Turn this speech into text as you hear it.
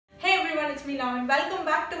it's me Lam and welcome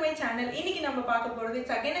back to my channel. இன்னைக்கு நம்ம பார்க்க போறது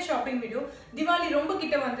it's again a shopping video. Diwali ரொம்ப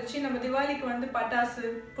கிட்ட வந்துச்சு. நம்ம Diwaliக்கு வந்து பட்டாசு,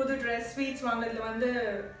 புது Dress, sweets வாங்குறதுல வந்து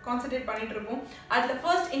கான்சென்ட்ரேட் பண்ணிட்டு இருக்கோம். அதுல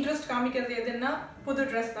first interest காமிக்கிறது எதுன்னா புது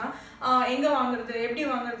Dress தான். எங்க வாங்குறது, எப்படி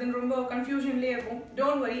வாங்குறதுன்னு ரொம்ப கன்ஃபியூஷன்லயே இருக்கும்.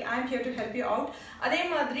 Don't worry, I am here to help you out. அதே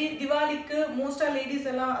மாதிரி Diwaliக்கு மோஸ்டா லேடிஸ்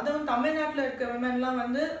எல்லாம் அதுவும் தமிழ்நாட்டுல இருக்க women எல்லாம்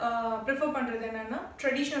வந்து ப்ரிஃபர் பண்றது என்னன்னா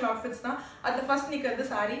ட்ரெடிஷனல் அவுட்ஃபிட்ஸ் தான். அதுல ஃபர்ஸ்ட் நிக்கிறது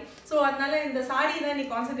saree. சோ அதனால இந்த saree தான் நீ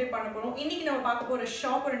கான்சென்ட்ரேட் பண்ண போறோம். இன்னைக்கு நம்ம பார்க்க போற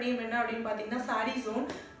ஷாப்போட நேம் என்ன அப்படினு பாத்தீங்கன்னா Saree Zone.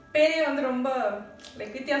 பேரே வந்து ரொம்ப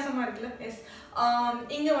லைக் வித்தியாசமா இருக்குல. எஸ்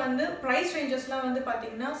இங்க வந்து பிரைஸ் ரேஞ்சஸ்லாம் வந்து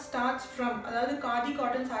பாத்தீங்கன்னா ஸ்டார்ட்ஸ் ஃப்ரம் அதாவது khadi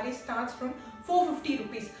cotton sarees starts from 450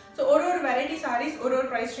 rupees. So ஒரு வெரைட்டி sarees ஒரு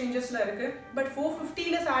பிரைஸ் ரேஞ்சஸ்ல இருக்கு. பட் 450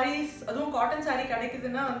 ல sarees அதுவும் காட்டன் saree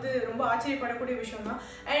கிடைக்குதுன்னா வந்து ரொம்ப ஆச்சரியப்படக்கூடிய விஷயம் தான்.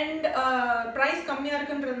 அண்ட் பிரைஸ் கம்மியா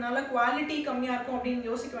இருக்குன்றதுனால குவாலிட்டி கம்மியா இருக்கும் அப்படின்னு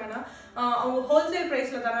யோசிக்க வேணாம். அவங்க ஹோல்சேல்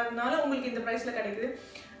பிரைஸ்ல தரதுனால உங்களுக்கு இந்த பிரைஸ்ல கிடைக்குது.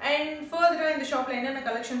 அண்ட் ஃபர்தரா இந்த ஷாப்ல என்னென்ன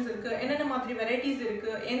கலெக்ஷன்ஸ் இருக்கு, என்னென்ன மாதிரி வெரைட்டிஸ்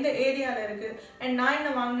இருக்கு, எந்த ஏரியால இருக்கு, அண்ட் நான்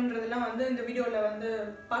என்ன வாங்கினதுலாம் வந்து இந்த வீடியோல வந்து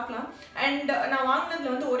பார்க்கலாம். அண்ட் நான்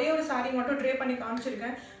வாங்கினதுல வந்து ஒரே ஒரு saree மட்டும் ட்ரை பண்ணி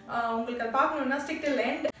காமிச்சிருக்கேன். உங்களுக்கு அதை பார்க்கணும்னா stick till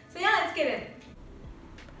end. So yeah let's get in.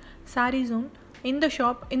 Saree Zone இந்த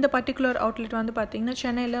ஷாப் இந்த பர்டிகுலர் அவுட்லெட் வந்து பார்த்திங்கன்னா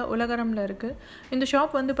சென்னையில் உலகரமில் இருக்குது. இந்த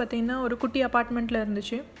ஷாப் வந்து பார்த்திங்கன்னா ஒரு குட்டி அப்பார்ட்மெண்ட்டில்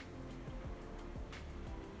இருந்துச்சு.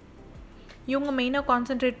 இவங்க மெயினாக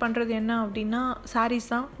கான்சென்ட்ரேட் பண்ணுறது என்ன அப்படின்னா சாரீஸ்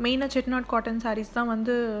தான். மெயினாக செட்டிநாட் காட்டன் சாரீஸ் தான்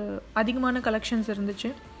வந்து அதிகமான கலெக்ஷன்ஸ் இருந்துச்சு.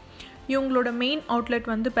 இவங்களோட மெயின் அவுட்லெட்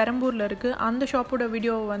வந்து பெரம்பூரில் இருக்குது. அந்த ஷாப்போட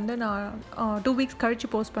வீடியோவை வந்து நான் 2 weeks கழித்து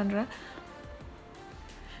போஸ்ட் பண்ணுறேன்.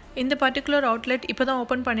 இந்த பர்டிகுலர் அவுட்லெட் இப்போ தான்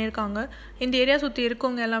ஓப்பன் பண்ணியிருக்காங்க. இந்த ஏரியா சுற்றி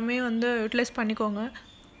இருக்கவங்க எல்லாமே வந்து யூட்டிலைஸ் பண்ணிக்கோங்க.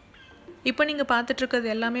 இப்போ நீங்கள் பார்த்துட்ருக்கிறது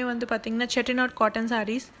எல்லாமே வந்து பார்த்திங்கன்னா Chettinad cotton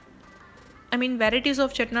saris. I mean varieties of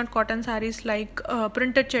chettinad cotton sarees like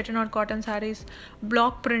printed chettinad cotton sarees,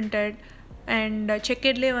 block printed and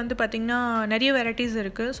checkedலே வந்து பார்த்திங்கன்னா நிறைய வெரைட்டிஸ்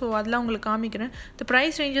இருக்குது. ஸோ அதெல்லாம் உங்களுக்கு காமிக்கிறேன். The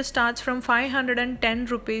price ranges starts from 510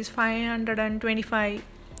 rupees, 525,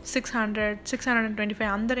 600,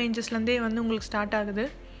 625 அந்த ரேஞ்சஸ்லேருந்தே வந்து உங்களுக்கு ஸ்டார்ட் ஆகுது.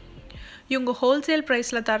 இவங்க ஹோல்சேல்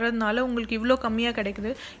ப்ரைஸில் தரதுனால உங்களுக்கு இவ்வளோ கம்மியாக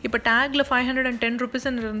கிடைக்குது. இப்போ டேக்கில் 510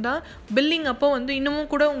 rupeesன்னு இருந்தால் பில்லிங் அப்போ வந்து இன்னமும்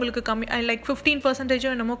கூட உங்களுக்கு கம்மி லைக் 15%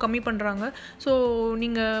 என்னமோ கம்மி பண்ணுறாங்க. ஸோ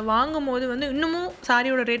நீங்கள் வாங்கும் போது வந்து இன்னமும்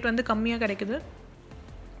சாரியோட ரேட் வந்து கம்மியாக கிடைக்குது.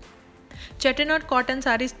 செட்டிநாட் காட்டன்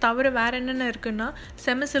சாரீஸ் தவிர வேறு என்னென்ன இருக்குன்னா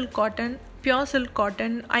semi silk cotton, pure silk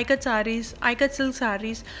cotton, ஐக்கட் saris, ஐக்கட் silk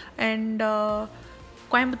saris and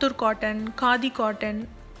Coimbatore cotton, khadi cotton,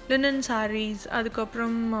 linen saris,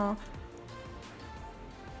 அதுக்கப்புறம்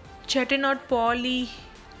Chettinad poly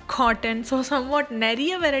cotton. So somewhat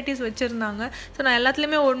நிறைய வெரைட்டிஸ் வச்சுருந்தாங்க. ஸோ நான்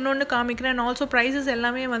எல்லாத்துலேயுமே ஒன்று காமிக்கிறேன். அண்ட் ஆல்சோ ப்ரைஸஸ்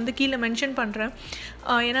எல்லாமே வந்து கீழே மென்ஷன் பண்ணுறேன்.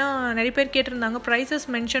 ஏன்னா நிறைய பேர் கேட்டிருந்தாங்க ப்ரைஸஸ்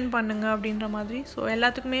மென்ஷன் பண்ணுங்க அப்படின்ற மாதிரி. ஸோ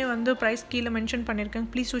எல்லாத்துக்குமே வந்து ப்ரைஸ் கீழே மென்ஷன் பண்ணியிருக்கேன்.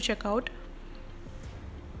 Please to check out.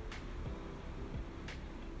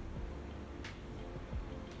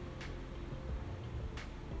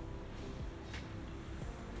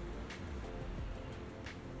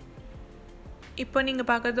 இப்போ நீங்கள்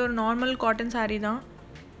பார்க்குறது ஒரு நார்மல் காட்டன் சாரீ தான்,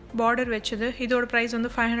 பார்டர் வச்சது. இதோட ப்ரைஸ் வந்து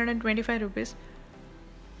 525 rupees.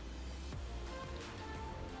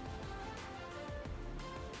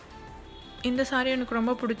 இந்த சாரீ எனக்கு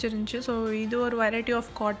ரொம்ப பிடிச்சிருந்துச்சி. ஸோ இது ஒரு வெரைட்டி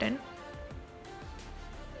ஆஃப் காட்டன்.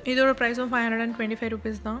 இதோட ப்ரைஸும் 525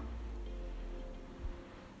 rupees தான்.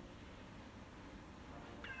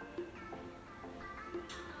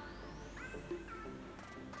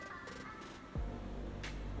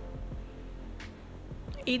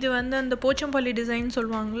 இது வந்து அந்த போச்சம்பள்ளி டிசைன்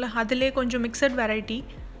சொல்லுவாங்கள்ல, அதிலே கொஞ்சம் மிக்சட் வெரைட்டி.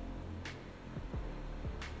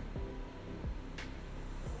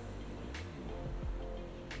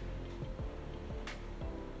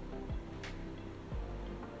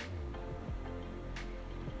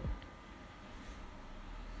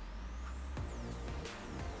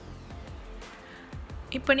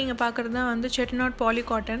 இப்போ நீங்கள் பார்க்குறது தான் வந்து செட்டிநாட் பாலி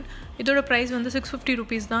காட்டன். இதோட ப்ரைஸ் வந்து 650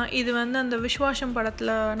 rupees தான். இது வந்து அந்த விஸ்வாசம்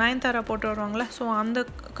படத்தில் நயன்தாரா போட்டு வருவாங்களே, ஸோ அந்த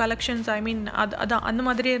கலெக்ஷன்ஸ் ஐ மீன் அதான் அந்த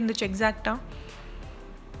மாதிரியே இருந்துச்சு எக்ஸாக்டாக.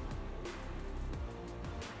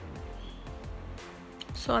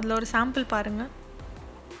 ஸோ அதில் ஒரு சாம்பிள் பாருங்கள்.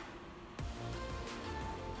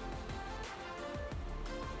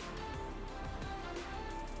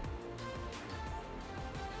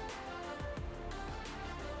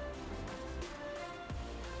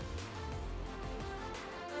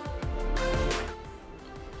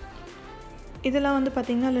 இதெல்லாம் வந்து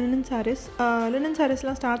பார்த்திங்கன்னா லினன் சாரீஸ். லினன்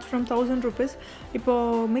சாரீஸ்லாம் ஸ்டார்ட்ஸ் ஃப்ரம் 1000 rupees.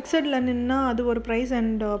 இப்போது மிக்சட் லினன்னா அது ஒரு ப்ரைஸ்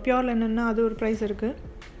அண்ட் பியோர் லினன்னா அது ஒரு ப்ரைஸ் இருக்குது.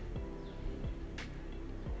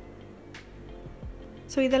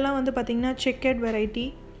 ஸோ இதெல்லாம் வந்து பார்த்திங்கன்னா செக்கட் வெரைட்டி.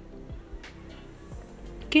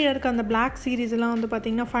 கீழே இருக்க அந்த பிளாக் சீரீஸ்லாம் வந்து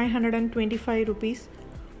பார்த்திங்கன்னா 525 rupees.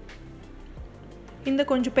 இந்த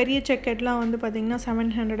கொஞ்சம் பெரிய செக்கெட்லாம் வந்து பார்த்திங்கன்னா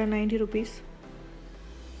 790 rupees.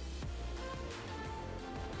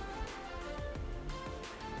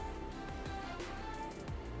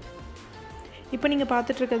 இப்போ நீங்கள்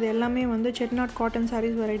பார்த்துட்ருக்கிறது எல்லாமே வந்து செட்டிநாட் காட்டன்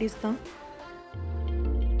சாரீஸ் வெரைட்டிஸ் தான்.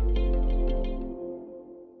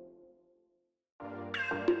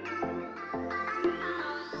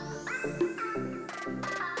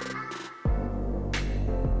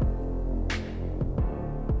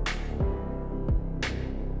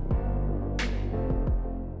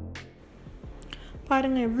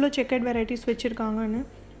 பாருங்கள் எவ்வளோ செக்கட் வெரைட்டிஸ் வச்சுருக்காங்கன்னு.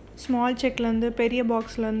 ஸ்மால் செக்லேருந்து பெரிய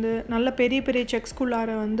பாக்ஸ்லேருந்து நல்ல பெரிய பெரிய செக்ஸ்குள்ளார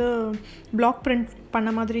வந்து பிளாக் பிரிண்ட் பண்ண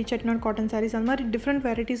மாதிரி செட்டிநாட் காட்டன் சாரீஸ் அந்த மாதிரி டிஃப்ரெண்ட்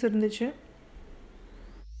வெரைட்டிஸ் இருந்துச்சு.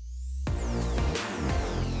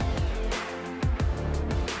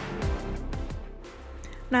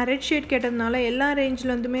 நான் ரெட் ஷேட் கேட்டதுனால எல்லா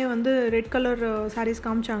ரேஞ்சிலேருந்துமே வந்து ரெட் கலர் சாரீஸ்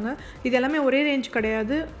காமிச்சாங்க. இது எல்லாமே ஒரே ரேஞ்ச்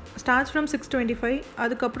கிடையாது. ஸ்டார்ட்ஸ் ஃப்ரம் 625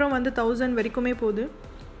 அதுக்கப்புறம் வந்து 1000 வரைக்குமே போகுது.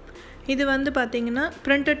 இது வந்து பார்த்திங்கன்னா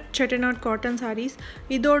பிரிண்டட் செட்டிநாட் காட்டன் சாரீஸ்.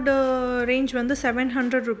 இதோட ரேஞ்ச் வந்து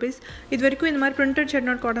 700 rupees. இது வரைக்கும் இந்த மாதிரி பிரிண்டட்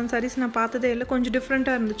செட்டிநாட் காட்டன் சாரீஸ் நான் பார்த்ததே இல்லை. கொஞ்சம்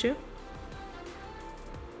டிஃப்ரெண்ட்டாக இருந்துச்சு.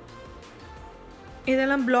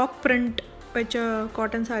 இதெல்லாம் பிளாக் பிரிண்ட் வச்ச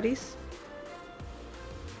காட்டன் சாரீஸ்.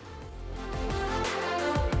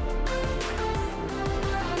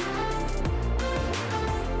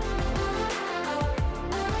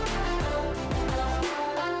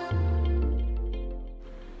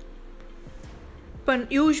 இப்போ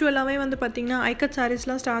யூஸ்வலாகவே வந்து பார்த்திங்கன்னா ஐக்கட்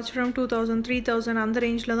சாரீஸ்லாம் ஸ்டார்ட்ஸ் ஃப்ரம் 2000 3000 அந்த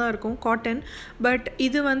ரேஞ்சில் தான் இருக்கும் காட்டன். பட்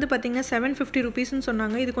இது வந்து பார்த்திங்கன்னா 750 rupeesன்னு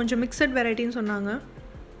சொன்னாங்க. இது கொஞ்சம் மிக்சட் வெரைட்டின்னு சொன்னாங்க.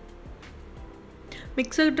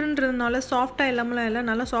 மிக்சடுன்றதுனால சாஃப்டாக இல்லாமலாம் இல்லை,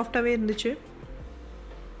 நல்லா சாஃப்டாகவே இருந்துச்சு.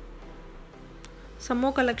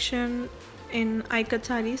 சம்மோ கலெக்ஷன் இன் ஐக்கட்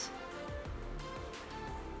சாரீஸ்.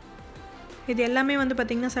 இது எல்லாமே வந்து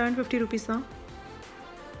பார்த்திங்கன்னா 750 rupees தான்.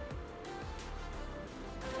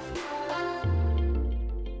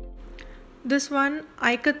 This one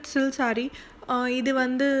ஐக்கட் silk sari. இது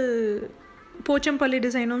வந்து போச்சம்பள்ளி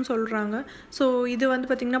டிசைனும் சொல்கிறாங்க. ஸோ இது வந்து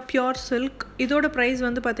பார்த்திங்கன்னா பியோர் சில்க். இதோட ப்ரைஸ்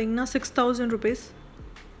வந்து பார்த்திங்கன்னா 6000 rupees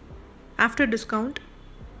ஆஃப்டர் டிஸ்கவுண்ட்.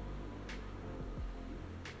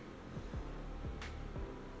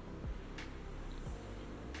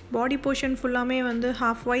 பாடி போர்ஷன் ஃபுல்லாமே வந்து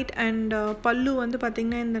ஹாஃப் ஒயிட் அண்ட் பல்லு வந்து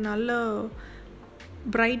பார்த்திங்கன்னா இந்த நல்ல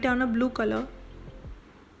பிரைட்டான ப்ளூ கலர்.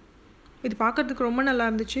 இது பார்க்குறதுக்கு ரொம்ப நல்லா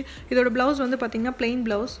இருந்துச்சு. இதோட ப்ளவுஸ் வந்து பார்த்திங்கன்னா பிளெயின்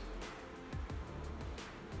ப்ளவுஸ்.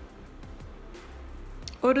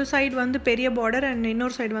 ஒரு சைடு வந்து பெரிய பார்டர் அண்ட்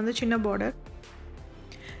இன்னொரு சைடு வந்து சின்ன பார்டர்.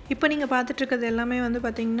 இப்போ நீங்கள் பார்த்துட்ருக்கிறது எல்லாமே வந்து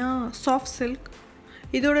பார்த்திங்கன்னா சாஃப்ட் சில்க்.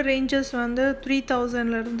 இதோட ரேஞ்சஸ் வந்து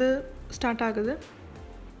 3000லேருந்து ஸ்டார்ட் ஆகுது.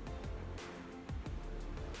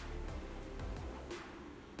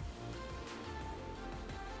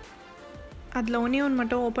 அதில் ஒன்று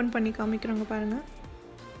மட்டும் ஓப்பன் பண்ணி காமிக்கிறாங்க பாருங்கள்.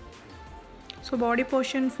 ஸோ பாடி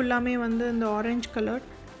போர்ஷன் ஃபுல்லாமே வந்து இந்த ஆரஞ்ச் கலர்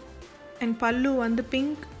அண்ட் பல்லு வந்து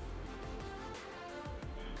பிங்க்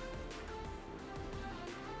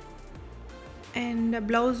அண்ட்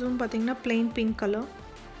ப்ளவுஸும் பார்த்திங்கன்னா பிளெயின் பிங்க் கலர்.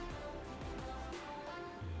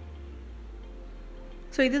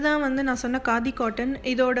 ஸோ இதுதான் வந்து நான் சொன்ன காதி காட்டன்.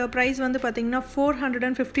 இதோட ப்ரைஸ் வந்து பார்த்திங்கன்னா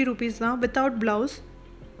 450 rupees தான் வித்தவுட் ப்ளவுஸ்.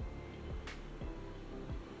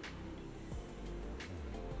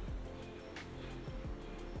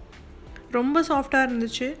 ரொம்ப சாஃப்டாக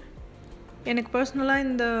இருந்துச்சு. எனக்கு பர்சனலாக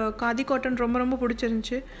இந்த காதி காட்டன் ரொம்ப ரொம்ப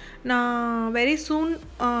பிடிச்சிருந்துச்சி. நான் வெரி சூன்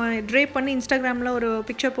ட்ரேப் பண்ணி இன்ஸ்டாகிராமில் ஒரு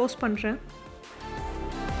பிக்சர் போஸ்ட் பண்ணுறேன்.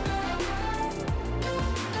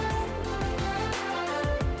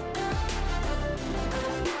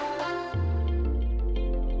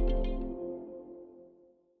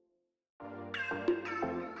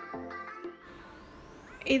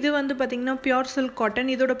 இது வந்து பார்த்திங்கன்னா பியோர் சில்க் காட்டன்.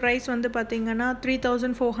 இதோட ப்ரைஸ் வந்து பார்த்திங்கன்னா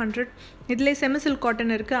 3400. இதிலே செமி சில்க்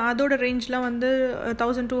காட்டன் இருக்குது. அதோட ரேஞ்செலாம் வந்து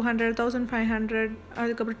 1200 1500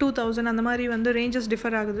 அதுக்கப்புறம் 2000 அந்த மாதிரி வந்து ரேஞ்சஸ்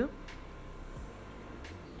டிஃபர் ஆகுது.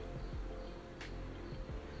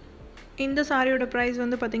 இந்த சாரியோட ப்ரைஸ்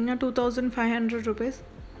வந்து பார்த்திங்கன்னா 2500 rupees.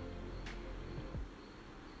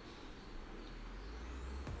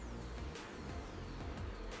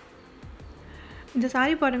 இந்த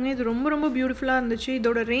சாரீ பாருங்கள், இது ரொம்ப ரொம்ப பியூட்டிஃபுல்லாக இருந்துச்சு.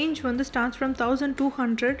 இதோட ரேஞ்ச் வந்து starts from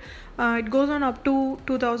 1200. It goes on up to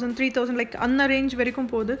 2000 3000 like அந்த ரேஞ்ச் வரைக்கும்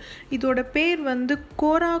போகுது. இதோட பேர் வந்து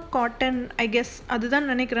கோரா காட்டன் ஐ கெஸ், அதுதான்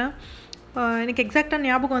நினைக்கிறேன். எனக்கு எக்ஸாக்டாக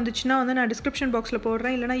ஞாபகம் வந்துச்சுன்னா வந்து நான் டிஸ்கிரிப்ஷன் பாக்ஸில்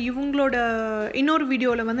போடுறேன், இல்லைனா இவங்களோட இன்னொரு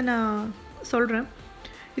வீடியோவில் வந்து நான் சொல்கிறேன்.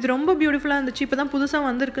 இது ரொம்ப பியூட்டிஃபுல்லாக இருந்துச்சு. இப்போ தான் புதுசாக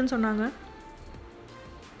வந்திருக்குன்னு சொன்னாங்க.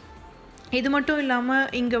 இது மட்டும் இல்லாமல்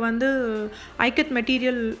இங்கே வந்து ஐக்கட்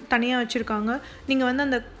மெட்டீரியல் தனியாக வச்சுருக்காங்க. நீங்கள் வந்து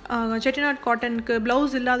அந்த செட்டிநாட் காட்டனுக்கு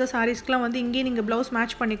ப்ளவுஸ் இல்லாத சாரீஸ்க்கெலாம் வந்து இங்கேயே நீங்கள் ப்ளவுஸ்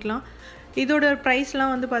மேட்ச் பண்ணிக்கலாம். இதோட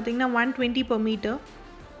ப்ரைஸ்லாம் வந்து பார்த்திங்கன்னா 120 per meter.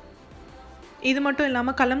 இது மட்டும்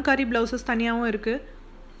இல்லாமல் கலம்காரி ப்ளவுசஸ் தனியாகவும் இருக்குது.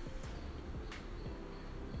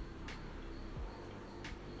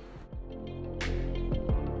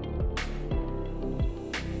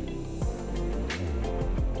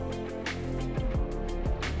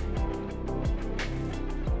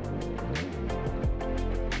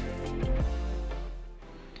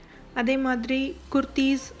 அதே மாதிரி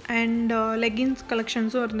குர்த்தீஸ் அண்ட் லெகின்ஸ்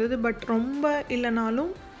கலெக்ஷன்ஸும் இருந்தது. பட் ரொம்ப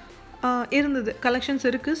இல்லைனாலும் இருந்தது, கலெக்ஷன்ஸ்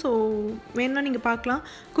இருக்குது. ஸோ வேணும்னா நீங்கள் பார்க்கலாம்.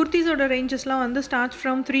 குர்த்தீஸோட ரேஞ்சஸ்லாம் வந்து ஸ்டார்ட்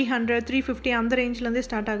ஃப்ரம் 300 350 அந்த ரேஞ்சிலேருந்தே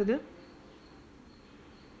ஸ்டார்ட் ஆகுது.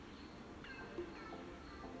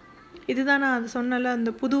 இதுதான் நான் அது சொன்னல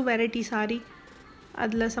அந்த புது வெரைட்டி சாரீ,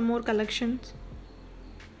 அதில் சம் மோர் கலெக்ஷன்ஸ்.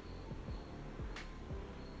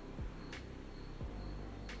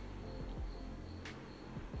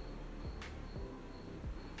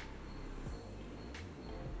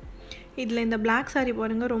 இதில் இந்த பிளாக் சாரீ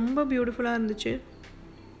பாருங்கள், ரொம்ப பியூட்டிஃபுல்லாக இருந்துச்சு.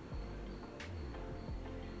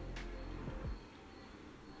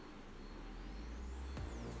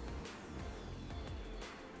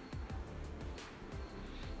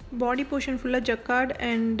 பாடி போர்ஷன் ஃபுல்லாக ஜக்கார்ட்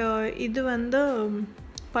அண்ட் இது வந்து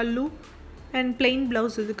பல்லு அண்ட் பிளெயின்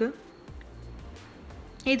ப்ளவுஸ் இதுக்கு.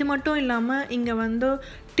 இது மட்டும் இல்லாமல் இங்கே வந்து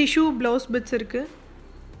டிஷ்யூ ப்ளவுஸ் பிட்ஸ் இருக்குது.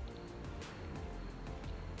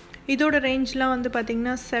 இதோட ரேஞ்செலாம் வந்து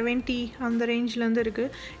பார்த்திங்கன்னா 70 அந்த ரேஞ்சிலேருந்து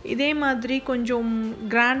இருக்குது. இதே மாதிரி கொஞ்சம்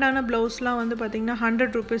கிராண்டான ப்ளவுஸ்லாம் வந்து பார்த்திங்கன்னா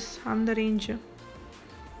 100 rupees அந்த ரேஞ்சு.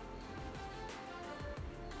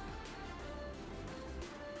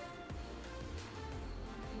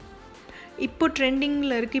 இப்போ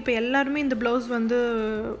ட்ரெண்டிங்கில் இருக்குது. இப்போ எல்லாருமே இந்த ப்ளவுஸ் வந்து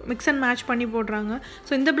மிக்ஸ் அண்ட் மேட்ச் பண்ணி போடுறாங்க.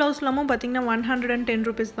 ஸோ இந்த ப்ளவுஸ்லாமும் பார்த்திங்கன்னா 110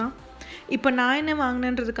 rupees தான். இப்போ நான் என்ன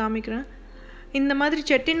வாங்கினேன்றது காமிக்கிறேன். இந்த மாதிரி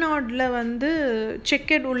செட்டிநாடில் வந்து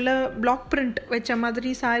செக்கெட் உள்ள பிளாக் பிரிண்ட் வச்ச மாதிரி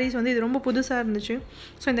சாரீஸ் வந்து இது ரொம்ப புதுசாக இருந்துச்சு.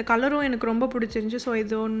 ஸோ இந்த கலரும் எனக்கு ரொம்ப பிடிச்சிருந்துச்சி. ஸோ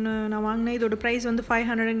இது ஒன்று நான் வாங்கினேன். இதோட ப்ரைஸ் வந்து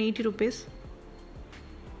 580 rupees.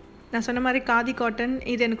 நான் சொன்ன மாதிரி காதி காட்டன்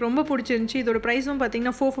இது எனக்கு ரொம்ப பிடிச்சிருந்துச்சி. இதோட ப்ரைஸும்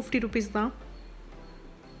பார்த்திங்கன்னா 450 rupees தான்.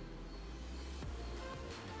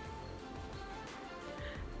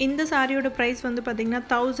 இந்த சாரியோட ப்ரைஸ் வந்து பார்த்திங்கன்னா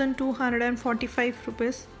 1245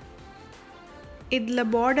 rupees. இதில்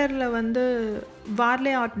பார்டரில் வந்து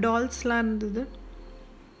வார்லே ஆர்ட் டால்ஸ்லாம் இருந்தது.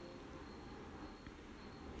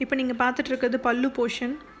 இப்போ நீங்கள் பார்த்துட்ருக்கிறது பல்லு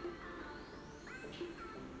போர்ஷன்.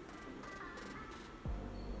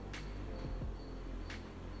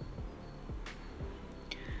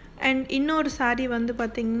 அண்ட் இன்னொரு சாரீ வந்து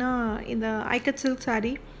பார்த்திங்கன்னா இந்த ஐக்கட் சில்க்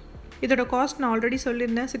சாரீ. இதோட காஸ்ட் நான் ஆல்ரெடி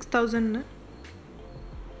சொல்லியிருந்தேன் 6000.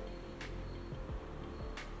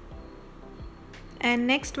 And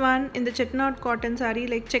next one in the chettinad cotton saree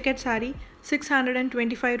like checkered saree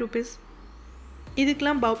 625 rupees.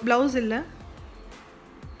 இதுக்கெல்லாம் ப்ளவுஸ் இல்லை.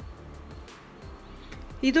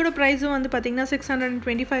 இதோட ப்ரைஸும் வந்து பார்த்திங்கன்னா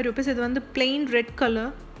 625 rupees. இது வந்து plain red color.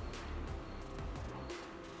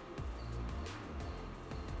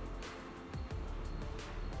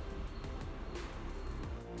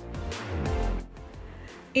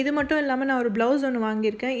 இது மட்டும் இல்லாமல் நான் ஒரு ப்ளவுஸ் ஒன்று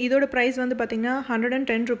வாங்கியிருக்கேன். இதோட ப்ரைஸ் வந்து பார்த்திங்கன்னா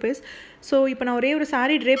 110 rupees. ஸோ இப்போ நான் ஒரே ஒரு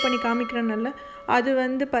சாரீ ட்ரே பண்ணி காமிக்கிறேன்ல, அது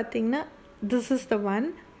வந்து பார்த்திங்கன்னா திஸ் இஸ் த ஒன்.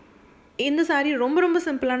 இந்த சாரீ ரொம்ப ரொம்ப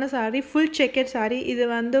சிம்பிளான சாரீ, ஃபுல் செக்கெட் சாரீ. இது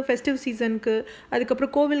வந்து ஃபெஸ்டிவ் சீசனுக்கு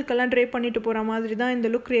அதுக்கப்புறம் கோவிலுக்கெல்லாம் ட்ரே பண்ணிட்டு போகிற மாதிரி தான் இந்த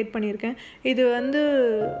லுக் க்ரியேட் பண்ணியிருக்கேன். இது வந்து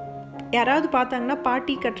யாராவது பார்த்தாங்கன்னா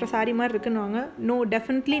பார்ட்டி கட்டுற சாரீ மாதிரி இருக்குன்னுவாங்க. No,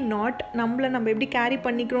 definitely not. நம்ம எப்படி கேரி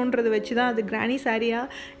பண்ணிக்கிறோன்றதை வச்சு தான் அது கிராணி சாரியா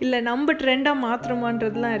இல்லை நம்ம ட்ரெண்டாக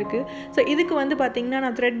மாற்றுறோமான்றதுலாம் இருக்குது. ஸோ இதுக்கு வந்து பார்த்திங்கன்னா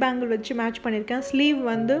நான் த்ரெட் பேங்கிள் வச்சு மேட்ச் பண்ணியிருக்கேன். ஸ்லீவ்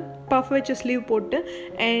வந்து பஃப் வச்ச ஸ்லீவ் போட்டு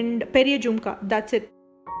அண்ட் பெரிய ஜும்கா, தட்ஸ் இட்.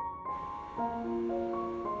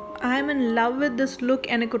 ஐ ஆம் in love with this look.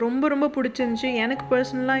 எனக்கு ரொம்ப ரொம்ப பிடிச்சிருந்துச்சி. எனக்கு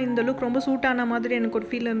பர்சனலாக இந்த லுக் ரொம்ப சூட் ஆன மாதிரி எனக்கு ஒரு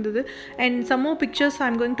ஃபீல் இருந்தது. And some more pictures I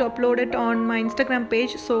am going to upload it on my Instagram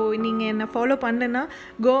page. So நீங்கள் என்னை ஃபாலோ பண்ணுன்னா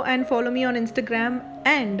go and follow me on Instagram.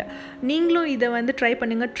 And நீங்களும் இதை வந்து ட்ரை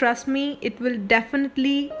பண்ணுங்கள். Trust me, it will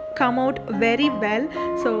definitely come out very well.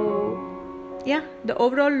 So yeah, the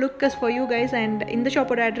overall look is for you guys. And இந்த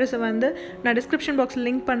ஷாப்போட அட்ரஸை வந்து நான் டிஸ்கிரிப்ஷன் பாக்ஸில்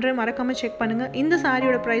லிங்க் பண்ணுறேன், மறக்காமல் செக் பண்ணுங்கள். இந்த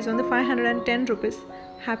சாரியோட ப்ரைஸ் வந்து 510 rupees.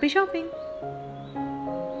 Happy shopping!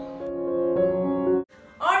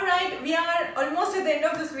 Alright, we are almost at the end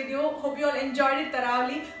of this video. Hope you all enjoyed it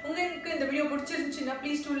thoroughly. உங்களுக்கு இந்த வீடியோ பிடிச்சிருந்துச்சுன்னா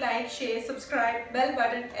please to like, share, subscribe, bell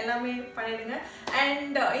button எல்லாமே பண்ணிடுங்க.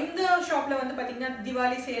 அண்ட் இந்த ஷாப்பில் வந்து பார்த்தீங்கன்னா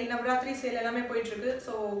திவாலி சேல், நவராத்திரி சேல் எல்லாமே போயிட்டுருக்கு.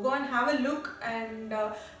 So go and have a look. And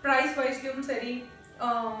price வைஸ்லையும் சரி,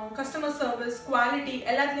 கஸ்டமர் சர்வீஸ், குவாலிட்டி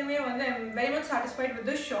எல்லாத்துலேயுமே வந்து I am very much satisfied with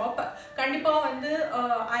this shop. கண்டிப்பாக வந்து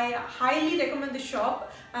ஐ ஹைலி ரெக்கமெண்ட் தி ஷாப்.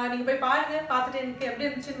 நீங்கள் போய் பாருங்கள், பார்த்துட்டு எனக்கு எப்படி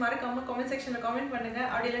இருந்துச்சுன்னு மறக்காமல் கமெண்ட் செக்ஷனில் கமெண்ட் பண்ணுங்கள்.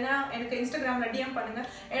 அப்படி இல்லைன்னா எனக்கு இன்ஸ்டாகிராமில் டிஎம் பண்ணுங்கள்.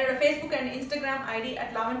 என்னோட Facebook and Instagram ID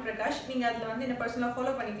 @lavan_prakash. நீங்கள் அதில் வந்து என்ன பர்சனலாக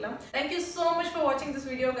ஃபாலோ பண்ணிக்கலாம். Thank you so much for watching this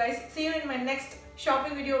video guys. See you in my next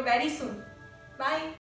shopping video very soon. Bye.